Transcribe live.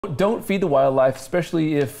Don't feed the wildlife,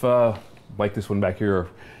 especially if, like this one back here,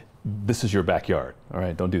 this is your backyard. All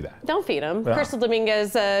right, don't do that. Don't feed them. Yeah. Crystal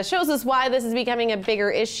Dominguez shows us why this is becoming a bigger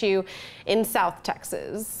issue in South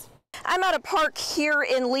Texas. I'm at a park here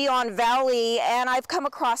in Leon Valley, and I've come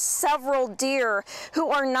across several deer who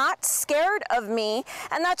are not scared of me,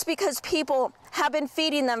 and that's because people have been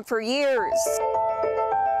feeding them for years.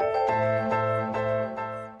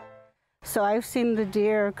 So I've seen the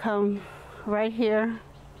deer come right here,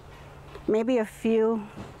 maybe a few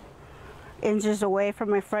inches away from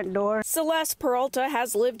my front door. Celeste Peralta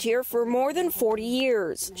has lived here for more than 40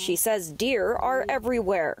 years. She says deer are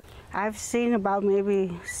everywhere. I've seen about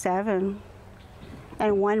maybe 7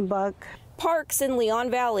 and 1 buck. Parks in Leon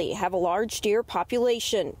Valley have a large deer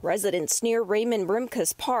population. Residents near Raymond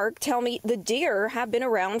Brimkus Park tell me the deer have been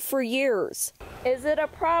around for years. Is it a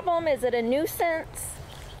problem? Is it a nuisance?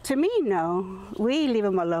 To me, no. We leave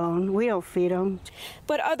them alone. We don't feed them.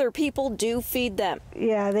 But other people do feed them.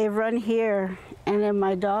 Yeah, they run here, and then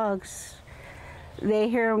my dogs, they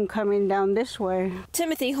hear them coming down this way.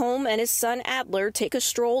 Timothy Holm and his son Adler take a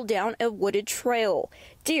stroll down a wooded trail.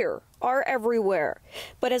 Deer are everywhere.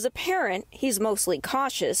 But as a parent, he's mostly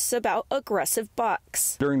cautious about aggressive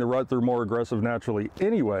bucks. During the rut, they're more aggressive naturally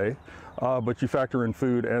anyway, but you factor in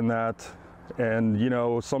food and that. And, you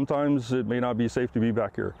know, sometimes it may not be safe to be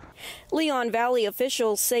back here. Leon Valley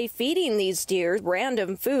officials say feeding these deer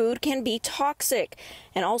random food can be toxic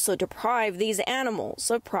and also deprive these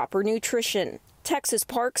animals of proper nutrition. Texas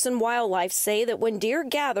Parks and Wildlife say that when deer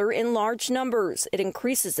gather in large numbers, it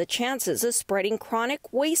increases the chances of spreading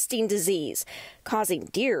chronic wasting disease, causing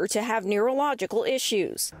deer to have neurological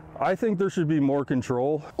issues. I think there should be more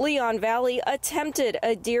control. Leon Valley attempted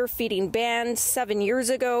a deer feeding ban 7 years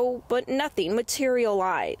ago, but nothing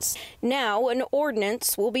materialized. Now an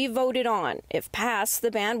ordinance will be voted on. If passed, the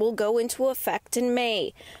ban will go into effect in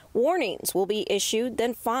May. Warnings will be issued,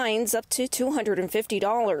 then fines up to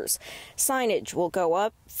 $250. Signage will go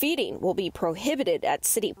up. Feeding will be prohibited at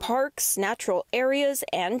city parks, natural areas,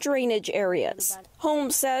 and drainage areas.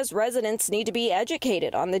 Holmes says residents need to be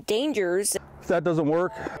educated on the dangers. If that doesn't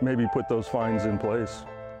work, maybe put those fines in place.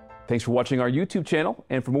 Thanks for watching our YouTube channel.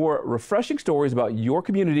 And for more refreshing stories about your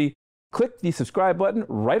community, click the subscribe button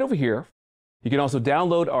right over here. You can also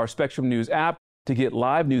download our Spectrum News app to get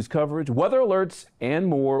live news coverage, weather alerts, and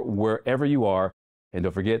more wherever you are. And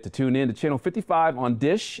don't forget to tune in to Channel 55 on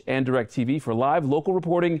Dish and DirecTV for live local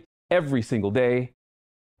reporting every single day.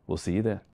 We'll see you then.